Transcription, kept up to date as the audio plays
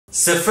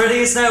So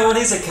Freddie is now on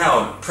his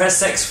account.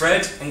 Press X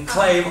Fred and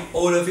claim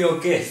all of your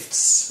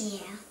gifts.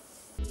 Yeah.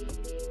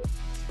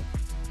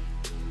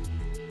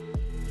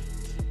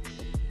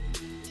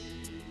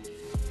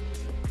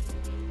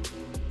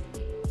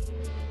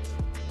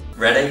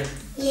 Ready?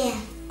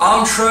 Yeah.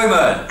 I'm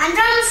TRUMAnn. And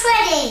I'm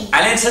Freddie.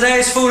 And in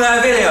today's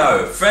Fortnite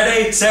video,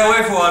 Freddie, tell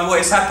everyone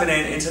what is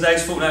happening in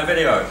today's Fortnite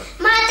video.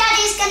 My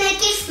daddy's gonna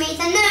gift me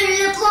the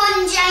new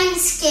Lebron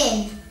James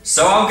skin.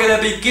 So I'm going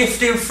to be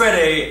gifting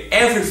Freddie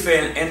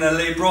everything in the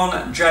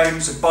Lebron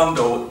James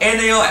bundle in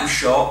the item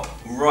shop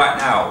right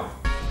now.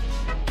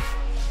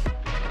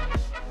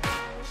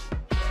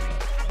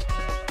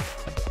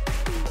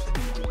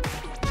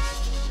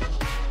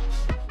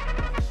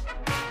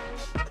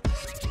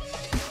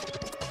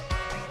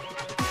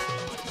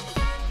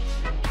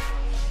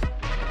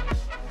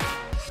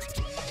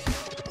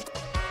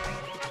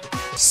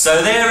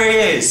 So there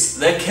he is,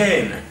 the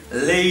king,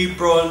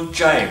 Lebron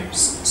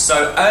James.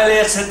 So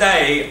earlier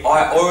today,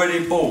 I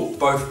already bought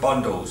both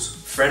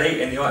bundles.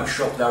 Freddie, in the item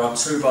shop, there are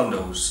two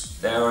bundles.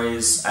 There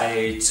is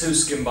a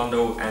 2-skin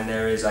bundle and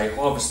there is a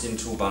harvesting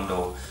tool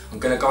bundle. I'm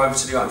going to go over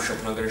to the item shop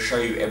and I'm going to show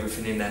you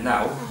everything in there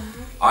now.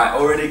 I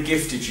already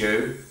gifted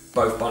you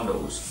both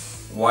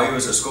bundles. While you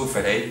was at school,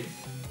 Freddie,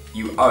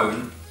 you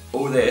own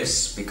all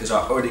this because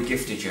I already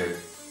gifted you.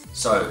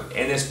 So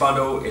in this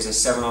bundle is a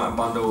 7-item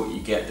bundle.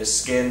 You get the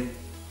skin,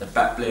 the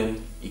back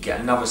bling, you get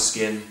another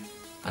skin,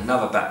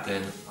 another back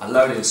bling, a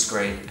loading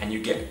screen, and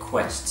you get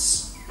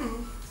quests.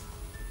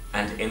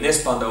 And in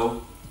this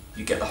bundle,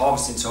 you get the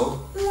harvesting tool.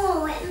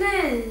 Whoa, it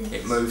moves.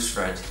 It moves,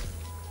 Fred.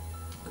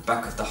 The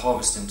back of the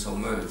harvesting tool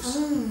moves.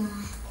 And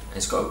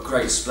it's got a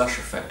great splash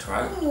effect,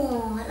 right?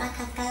 Whoa, like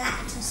a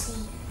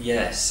galactus.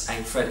 Yes,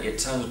 and Fred, it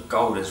turns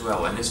gold as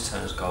well, and this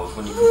turns gold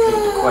when you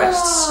complete the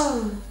quests.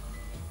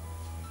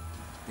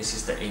 This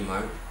is the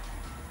emote.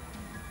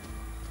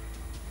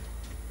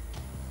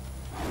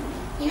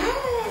 You know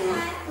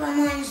what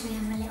reminds me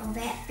of a little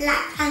bit?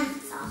 Black Panther.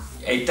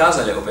 It does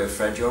a little bit,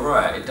 Fred, you're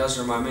right. It does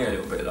remind me a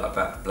little bit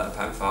like Black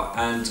Panther.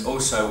 And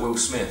also Will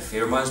Smith. He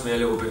reminds me a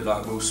little bit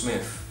like Will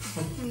Smith.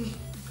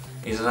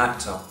 He's an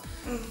actor.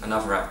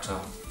 Another actor.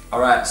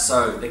 Alright,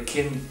 so the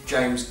King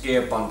James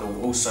gear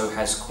bundle also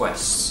has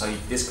quests. So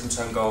this can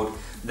turn gold,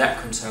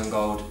 that can turn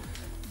gold.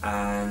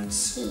 And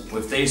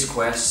with these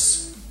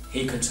quests,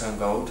 he can turn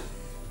gold.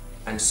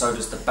 And so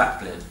does the back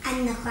bling.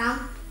 And the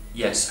crown.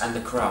 Yes, and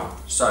the crown.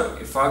 So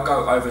if I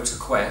go over to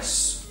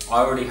quests, I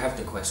already have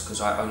the quest because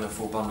I own the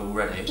full bundle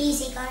already.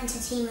 Easy going to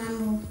Team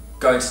Rumble.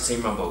 Going to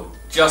Team Rumble.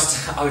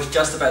 I was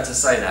just about to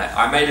say that.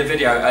 I made a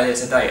video earlier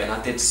today and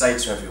I did say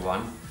to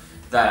everyone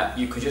that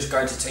you could just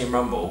go to Team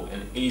Rumble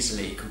and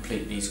easily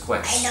complete these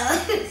quests.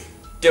 I know.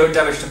 Deal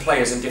damage to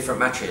players in different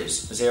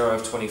matches, 0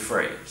 of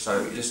 23.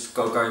 So you just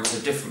go into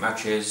different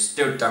matches,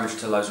 deal damage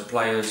to loads of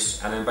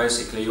players, and then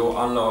basically you'll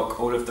unlock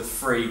all of the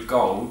free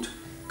gold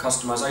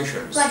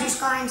customizations. Well, just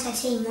go into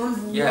Team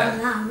Rumble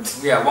one round.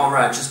 Yeah, one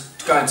round.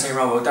 Just go into Team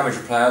Rumble, damage a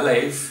player,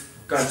 leave.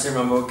 Go into Team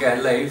Rumble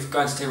again, leave. Go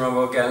into Team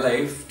Rumble again,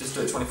 leave. Just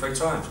do it 23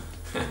 times.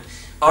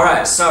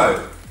 Alright,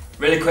 so,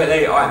 really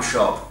quickly, item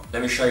shop.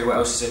 Let me show you what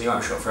else is in the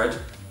item shop, Fred.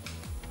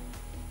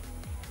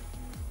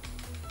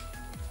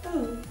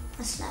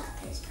 A slap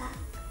is back.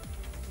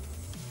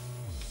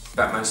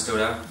 Batman's still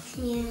there.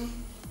 Yeah.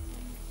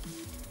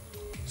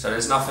 So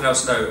there's nothing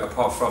else new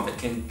apart from the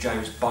King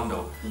James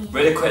bundle.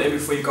 Really quickly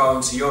before you go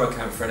onto your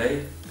account,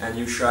 Freddie, and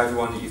you show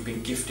everyone that you've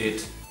been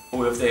gifted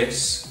all of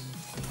this,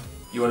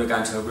 you want to go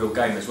into a real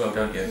game as well,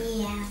 don't you?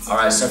 Yeah.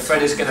 Alright, so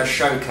Freddie's going to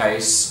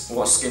showcase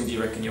what skin do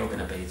you reckon you're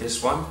going to be?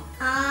 This one?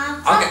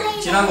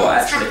 Probably do you know what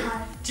actually?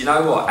 taco. Do you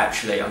know what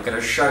actually? I'm going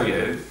to show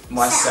you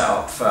my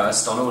setup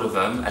first on all of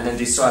them and then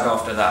decide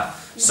after that.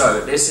 So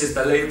this is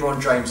the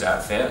Lebron James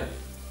outfit.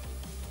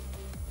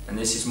 And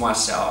this is my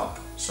setup.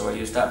 So I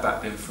use that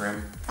back bin for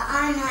him. But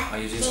I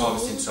use his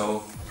harvesting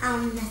tool.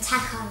 The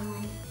taco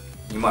one.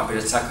 You might be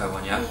the taco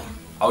one, yeah? Yeah.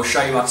 I'll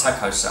show you my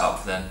taco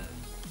setup then.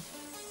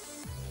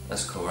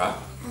 That's cool, right?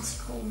 That's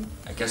cool.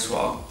 And guess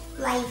what?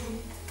 Raven.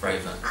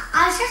 Raven.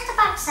 I was just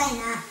about to say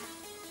that.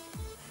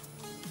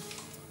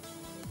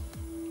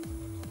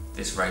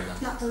 This Raven.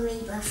 Not the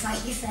Rebirth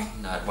Raven.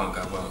 No, it won't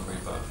go well with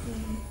Rebirth.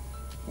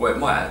 Well, it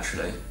might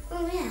actually.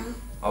 Oh yeah.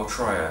 I'll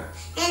try it.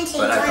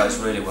 But that goes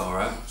really well,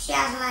 right? She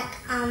has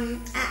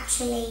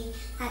actually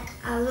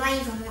a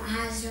raven that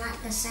has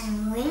like the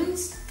same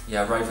wings.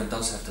 Yeah, Raven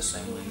does have the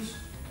same wings.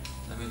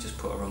 Let me just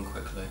put her on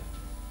quickly.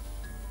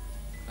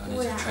 I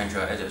need to change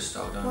her edit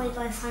style, don't I? We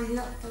both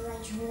unlocked the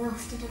original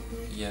after, didn't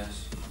we?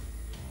 Yes.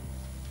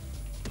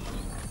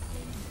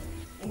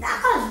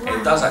 That goes well.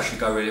 It does actually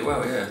go really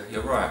well, yeah,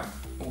 you're right.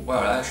 Oh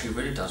wow, that actually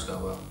really does go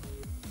well.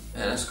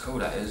 Yeah, that's cool,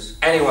 that is.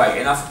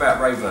 Anyway, enough about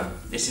Raven.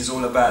 This is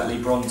all about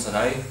LeBron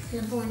today.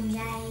 LeBron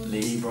James.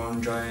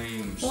 LeBron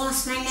James.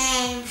 What's my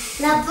name?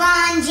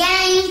 LeBron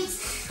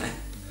James.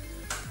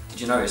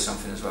 Did you notice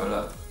something as well?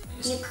 Look.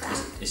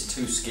 It's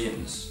 2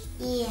 skins.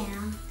 Yeah.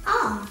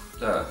 Oh.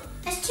 Look.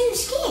 There's 2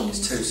 skins.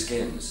 It's 2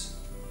 skins.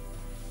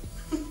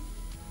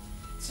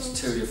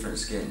 It's 2 different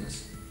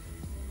skins.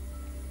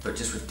 but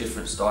just with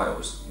different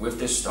styles. With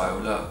this style,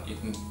 look, you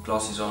can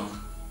glasses on,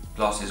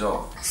 glasses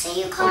off. So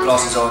you can't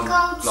glasses turn on,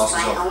 gold glasses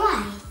straight off.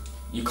 away?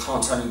 You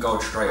can't turn in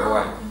gold straight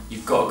away.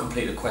 You've got to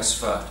complete the quest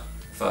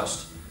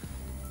first.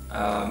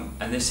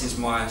 And this is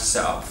my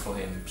setup for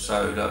him.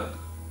 So look,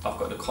 I've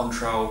got the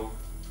control.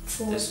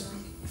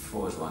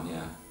 Forwards one,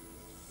 yeah.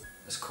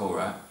 That's cool,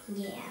 right?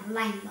 Yeah,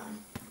 rainbow.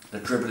 The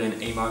dribbling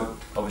emote,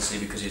 obviously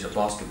because he's a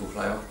basketball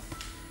player.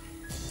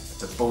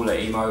 The baller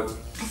emote.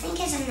 I think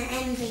it's an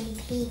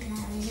MVP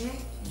player, isn't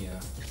it? Yeah.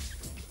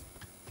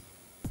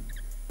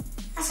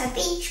 That's a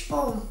beach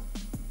ball.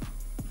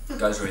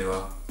 Goes really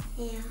well.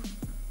 Yeah.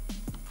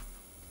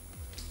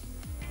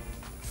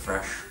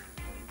 Fresh.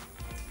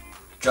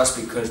 Just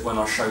because when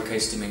I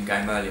showcased him in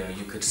game earlier,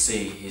 you could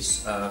see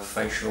his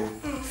facial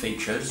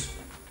features.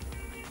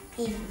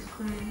 Even the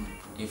crown.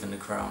 Even the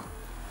crown.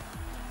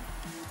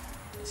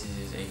 This is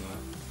his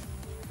emote.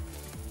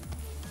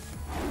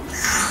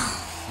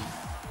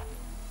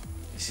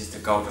 This is the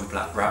golden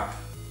black wrap.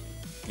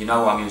 You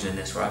know why I'm using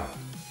this, right?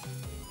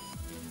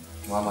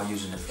 Why am I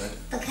using it, Fred?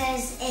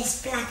 Because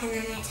it's black and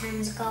then it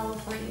turns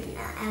gold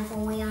whenever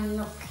we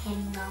unlock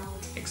him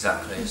gold.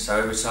 Exactly. So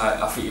every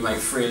time, I think you make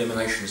 3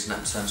 eliminations and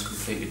that turns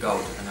completely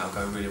gold, and that'll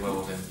go really well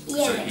with him.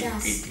 Yeah, so it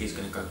does. He's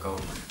going to go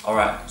gold.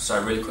 Alright,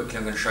 so really quickly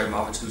I'm going to show you my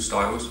other 2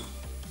 styles.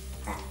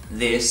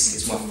 This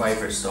is my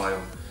favourite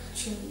style.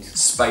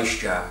 Space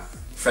Jam.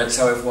 Fred,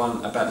 tell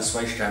everyone about the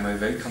Space Jam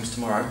movie. It comes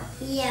tomorrow.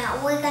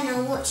 Yeah, we're going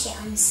to watch it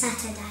on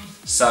Saturday.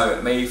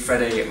 So, me,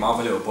 Freddie, my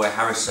other little boy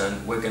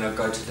Harrison, we're going to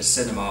go to the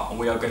cinema and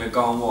we are going to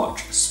go and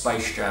watch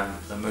Space Jam,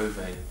 the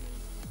movie.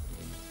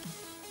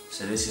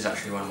 So this is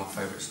actually one of my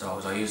favourite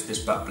styles. I use this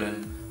back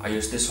bling, I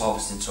use this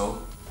harvesting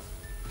tool.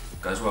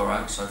 Goes well,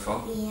 right, so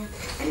far? Yeah,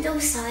 and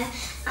also,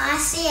 I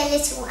see a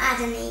little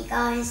ad and it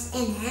goes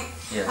in it.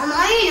 Yeah. I'm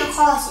owning a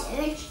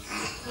cartoon,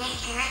 like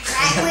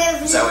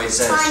Is that what it with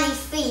says? tiny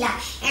feet,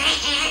 like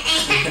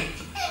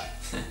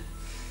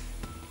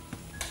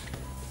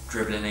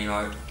Dribbling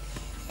emote.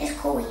 It's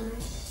cool,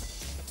 emote.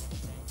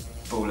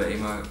 Baller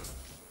emote.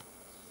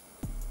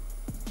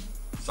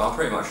 So I'm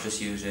pretty much just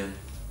using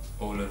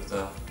all of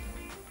the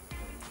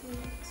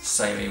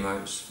same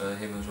emotes for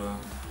him as well.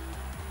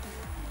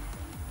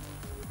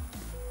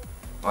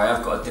 I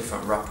have got a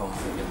different wrap on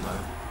for him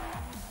though,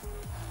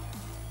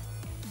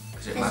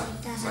 because it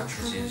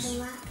matches his.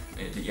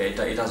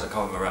 Yeah, he doesn't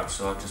come with a wrap,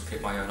 so I've just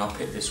picked my own. I'll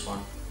pick this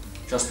one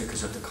just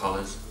because of the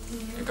colours.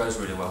 It goes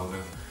really well with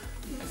him.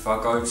 If I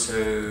go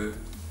to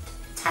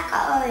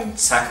Taco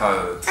Tuesday!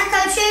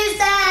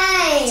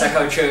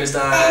 Taco Tuesday!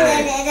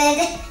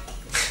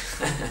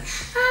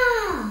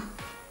 Oh.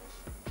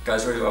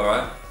 Goes really well,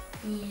 right?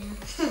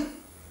 Yeah.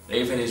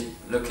 Even his,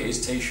 look at his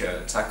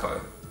t-shirt,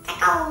 Taco.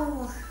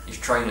 Taco! His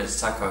trainers,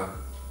 Taco.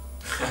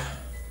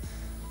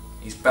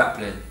 His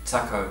backbling,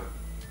 Taco.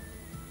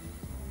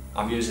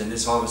 I'm using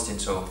this harvesting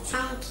tool.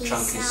 Chunky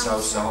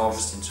Salsa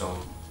harvesting tool.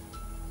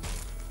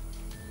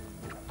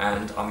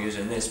 And I'm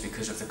using this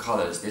because of the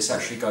colours. This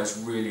actually goes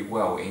really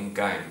well in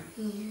game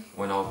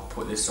when I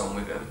put this on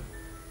with him.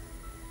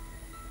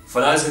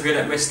 For those of you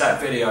that missed that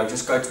video,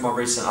 just go to my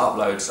recent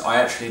uploads. I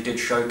actually did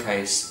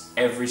showcase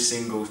every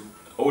single,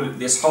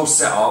 this whole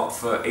setup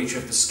for each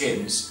of the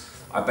skins.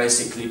 I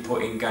basically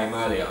put in game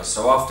earlier.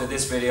 So after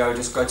this video,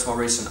 just go to my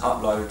recent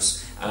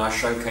uploads and I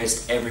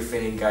showcased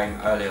everything in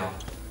game earlier.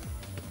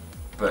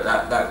 But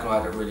that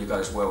glider really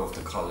goes well with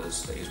the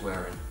colours that he's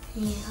wearing.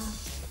 Yeah.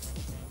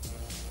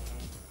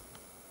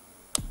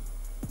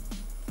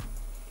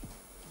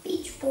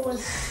 Beach ball.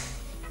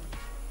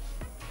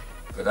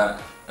 But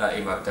that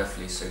emote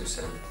definitely suits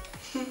him.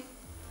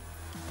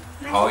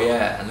 Oh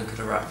yeah, and look at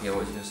the wrap here.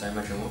 What did you say?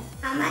 Imagine what?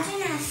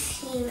 Imagine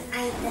if you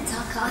ate the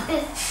taco.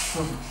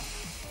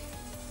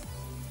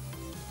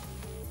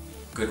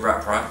 Good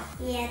wrap, right?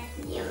 Yeah.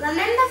 You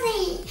remember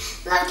the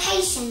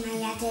location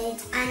they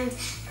added, and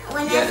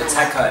whenever. Yeah, the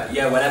taco.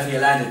 Yeah, whenever you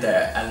landed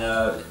there, and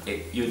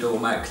you'd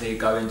automatically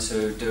go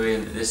into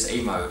doing this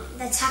emote.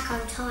 The taco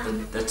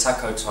time. The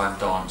taco time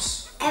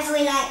dance.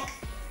 Every like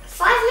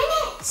 5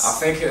 minutes. I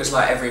think it was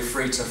like every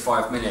 3 to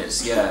 5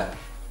 minutes. Yeah,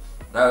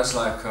 that was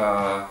like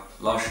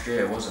last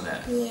year, wasn't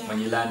it? Yeah.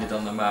 When you landed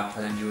on the map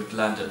and then you would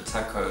land at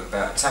Taco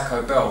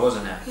Bell,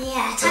 wasn't it?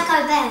 Yeah,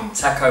 Taco Bell.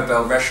 Taco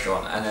Bell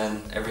restaurant, and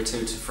then every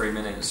 2 to 3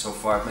 minutes or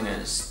 5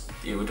 minutes,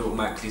 it would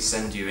automatically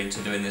send you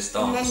into doing this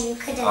dance. And then you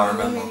couldn't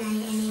eliminate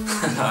anyone.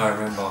 I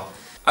remember.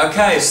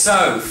 Okay,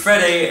 so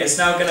Freddie is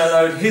now going to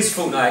load his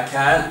Fortnite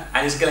account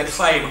and he's going to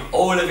claim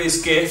all of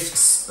his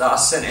gifts that I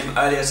sent him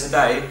earlier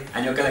today,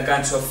 and you're going to go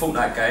into a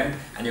Fortnite game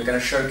and you're going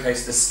to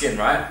showcase the skin,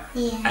 right?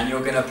 Yeah. And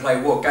you're going to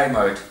play what game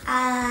mode?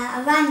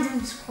 A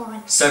random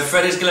squad. So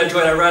Freddie's going to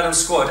join a random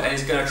squad and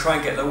he's going to try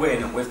and get the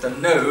win with the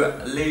new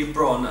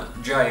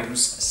Lebron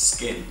James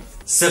skin.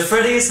 So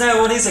Freddie is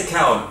now on his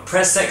account.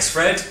 Press X,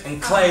 Fred,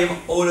 and claim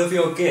all of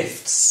your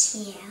gifts.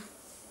 Yeah.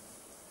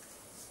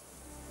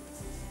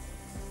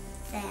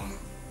 There.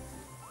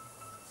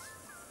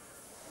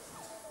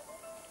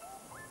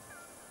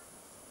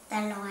 The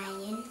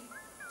lion.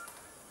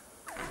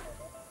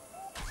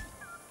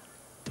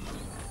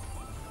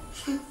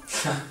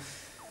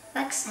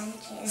 Like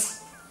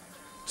Sanchez.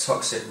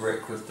 Toxic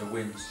Rick with the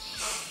wins.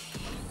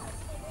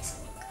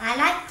 I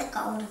like the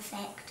gold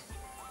effect.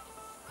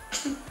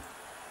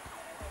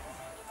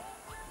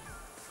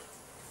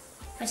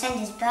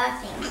 Pretend it's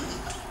burping.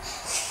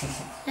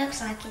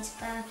 Looks like it's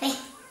burping.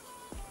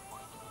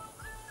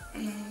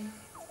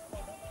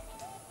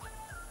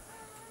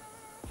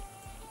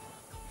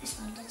 This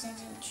one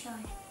doesn't show.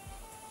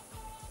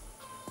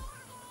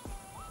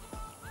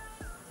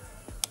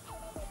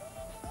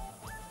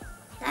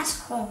 That's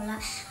cool.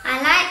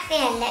 I like the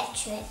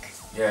electric.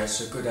 Yeah, it's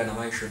a good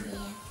animation.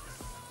 Yeah.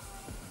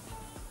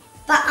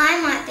 But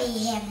I might be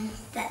him,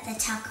 the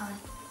taco.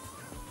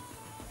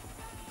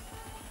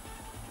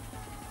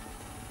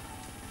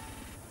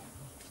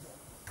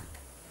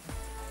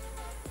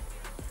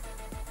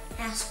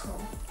 That's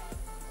cool.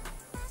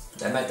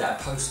 They made that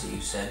a poster,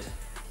 you said?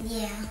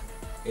 Yeah.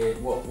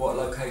 What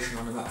location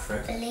on the map,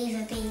 Fred?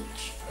 Believer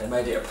Beach. They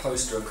made it a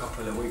poster a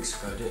couple of weeks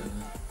ago, didn't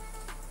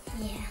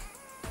they? Yeah.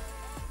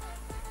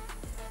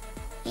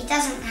 He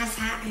doesn't have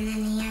hat and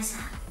then he has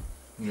hat.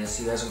 Yes,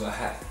 he hasn't got a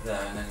hat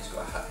there and then he's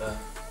got a hat there.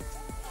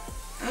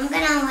 I'm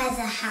gonna wear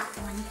the hat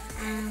one.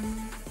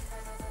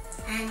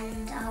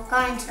 And I'll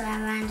go into a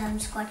random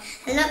squad.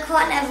 And look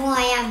what level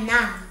I am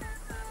now.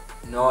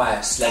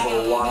 Nice,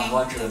 level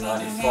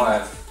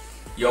 195.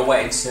 You're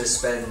waiting to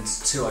spend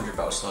 200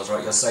 battle stars,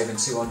 right? You're saving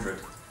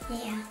 200.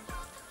 Yeah.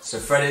 So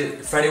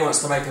Freddie wants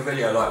to make a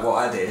video like what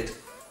I did,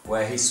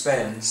 where he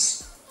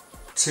spends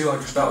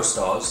 200 battle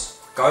stars.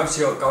 Go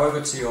over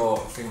to your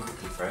thing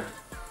quickly, Fred.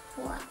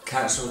 What?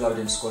 Cancel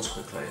loading squads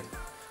quickly.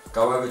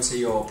 Go over to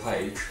your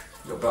page,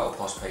 your battle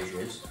pass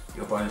pages,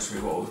 your bonus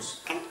rewards.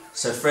 Okay.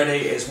 So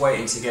Freddie is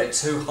waiting to get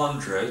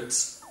 200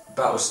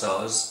 battle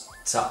stars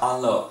to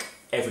unlock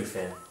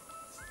everything.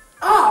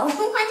 Oh,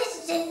 why did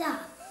you do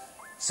that?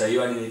 So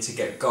you only need to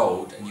get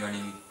gold, and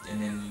then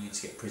you need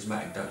to get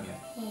prismatic, don't you?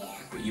 Yeah.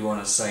 But you want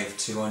to save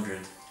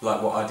 200,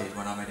 like what I did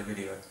when I made a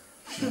video.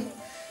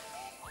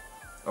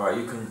 All right,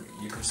 you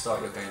can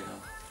start your game now.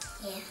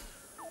 Yeah.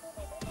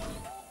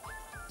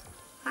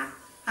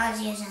 I'll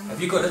use them.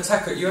 Have you got the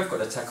taco? You have got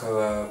the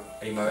taco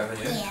emote, haven't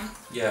you? Yeah.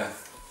 Yeah.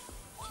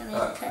 Should we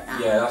put that?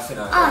 Yeah, I think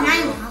I. Oh,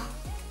 Neymar.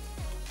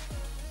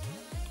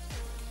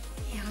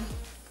 Yeah.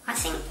 I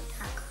think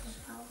that goes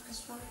well as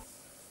well.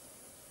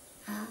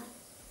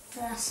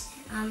 That's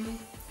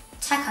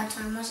taco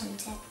time,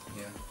 wasn't it?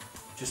 Yeah.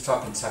 Just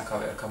type in taco,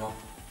 it'll come up.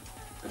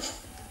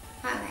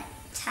 Alright,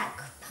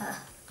 taco.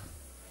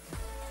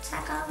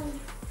 Taco.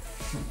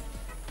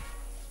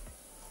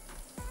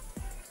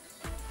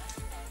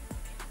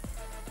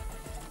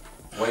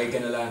 Where are you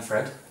going to land,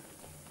 Fred?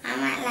 I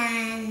might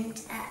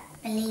land at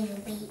Believer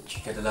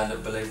Beach. Get to land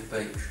at Believer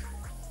Beach.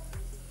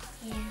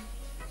 Yeah.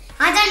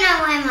 I don't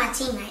know where my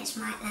teammates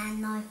might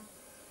land though.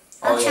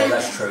 Oh yeah,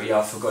 that's true. Yeah,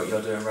 I forgot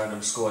you're doing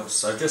random squads.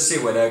 So just see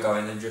where they're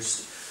going and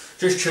just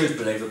choose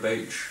Believer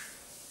Beach.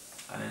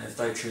 And then if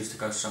they choose to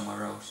go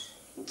somewhere else,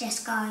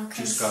 just go.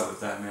 Just go with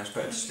them. Yeah, it's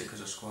better to stick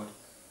as a squad.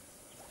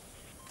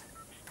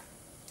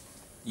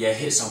 Yeah,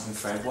 hit something,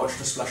 Fred. Watch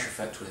the splash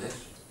effect with it.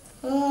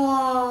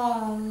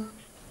 Whoa.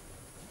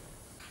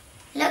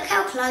 Look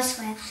how close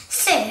we are.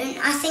 Soon,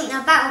 I think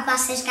the battle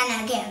bus is going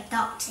to get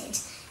abducted.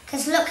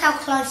 Because look how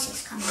close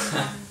it's coming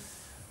down.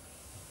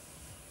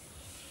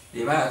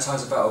 The amount of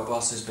times the battle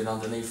bus has been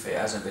underneath it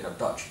hasn't been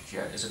abducted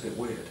yet is a bit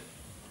weird.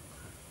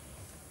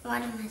 Why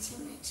do my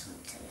teammates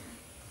want to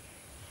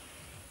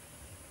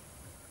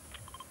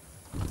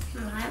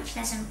learn? Alright,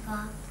 Pleasant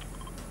Park.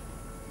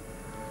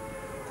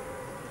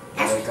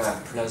 There they go,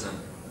 Pleasant.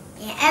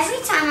 Yeah,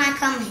 every time I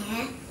come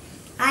here,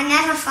 I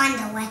never find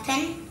a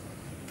weapon.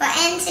 But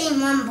in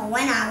Team Rumble,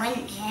 when I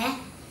went here,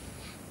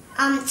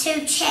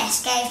 2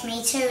 chests gave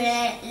me 2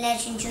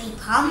 legendary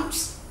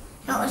pumps.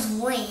 That was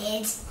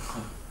weird.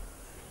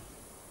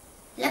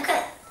 Look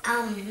at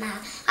now.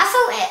 I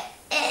thought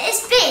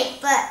it's big,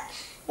 but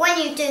when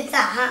you do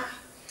that,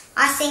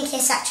 I think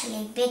it's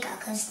actually bigger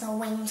because the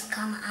wings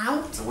come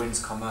out. The wings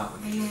come out.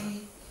 And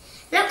then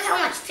look how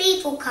much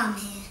people come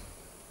here.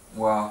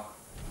 Wow.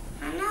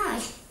 I know.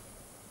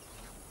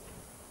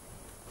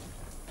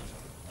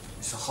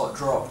 It's a hot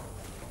drop.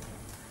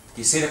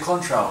 Do you see the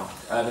contrail?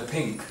 The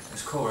pink.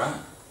 It's cool, right?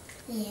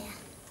 Yeah.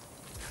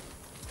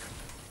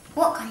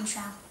 What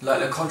control? Like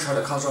the contrail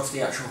that comes off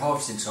the actual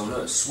harvesting tool.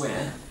 Look,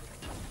 swing.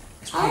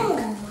 It's pink.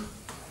 Oh.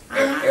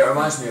 It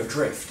reminds me of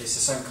Drift. It's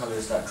the same colour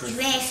as that Drift.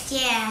 Drift,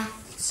 yeah.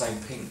 It's the same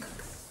pink.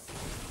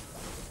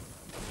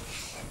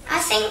 I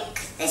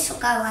think this will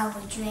go well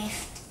with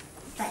Drift,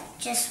 but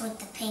just with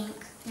the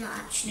pink, not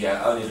actually.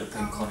 Yeah, only the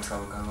pink contrail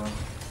will go well.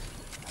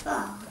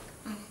 Well,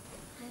 I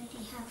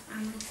already have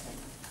ammo for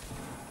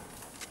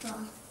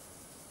well,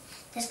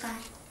 this guy.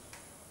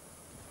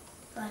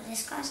 Well,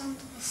 this guy's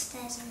under the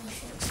stairs and he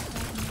thinks I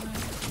don't know where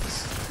it is.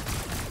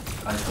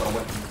 And he's got a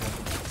weapon.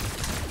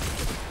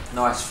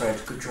 Nice,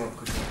 Fred. Good job,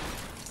 good job.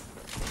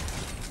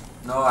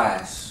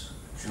 Nice.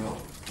 Good job.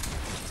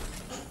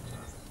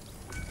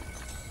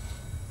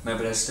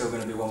 Maybe there's still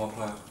going to be one more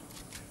player.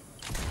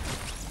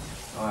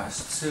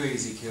 Nice. 2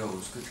 easy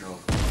kills. Good job.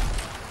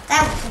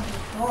 That could be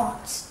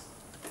bots.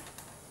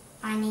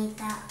 I need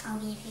that. I'll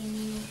give you a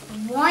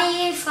minute. Why are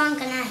you throwing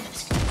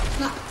grenades?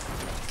 Not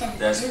gonna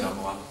There's do another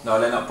it. one. No,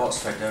 they're not bots,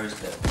 Fred. There is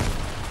there.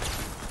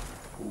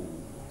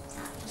 Ooh.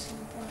 That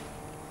wasn't a bot.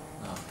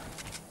 No.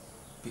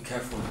 Be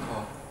careful with the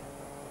car.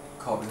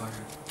 Car behind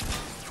you.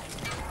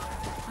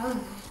 Oh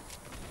no.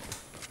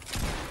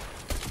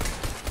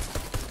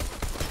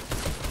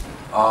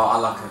 Oh,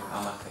 unlucky.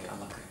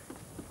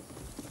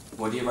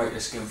 What do you rate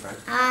this skin, Fred?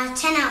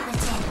 10 out of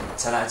 10.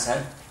 10 out of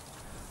 10?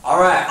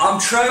 Alright, I'm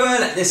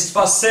TRUMAnn, this is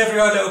my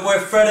 7-year-old little boy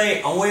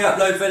Freddie, and we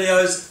upload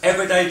videos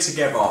every day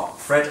together.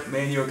 Fred, me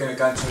and you are going to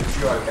go into a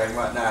duo game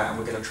right now, and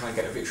we're going to try and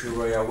get a Victory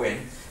Royale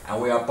win,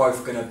 and we are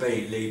both going to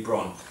be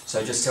Lebron.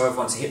 So just tell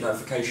everyone to hit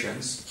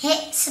notifications.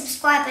 Hit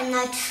subscribe and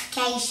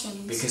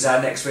notifications. Because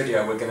our next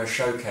video we're going to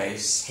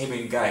showcase him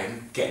in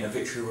game getting a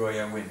Victory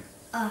Royale win.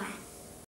 Alright.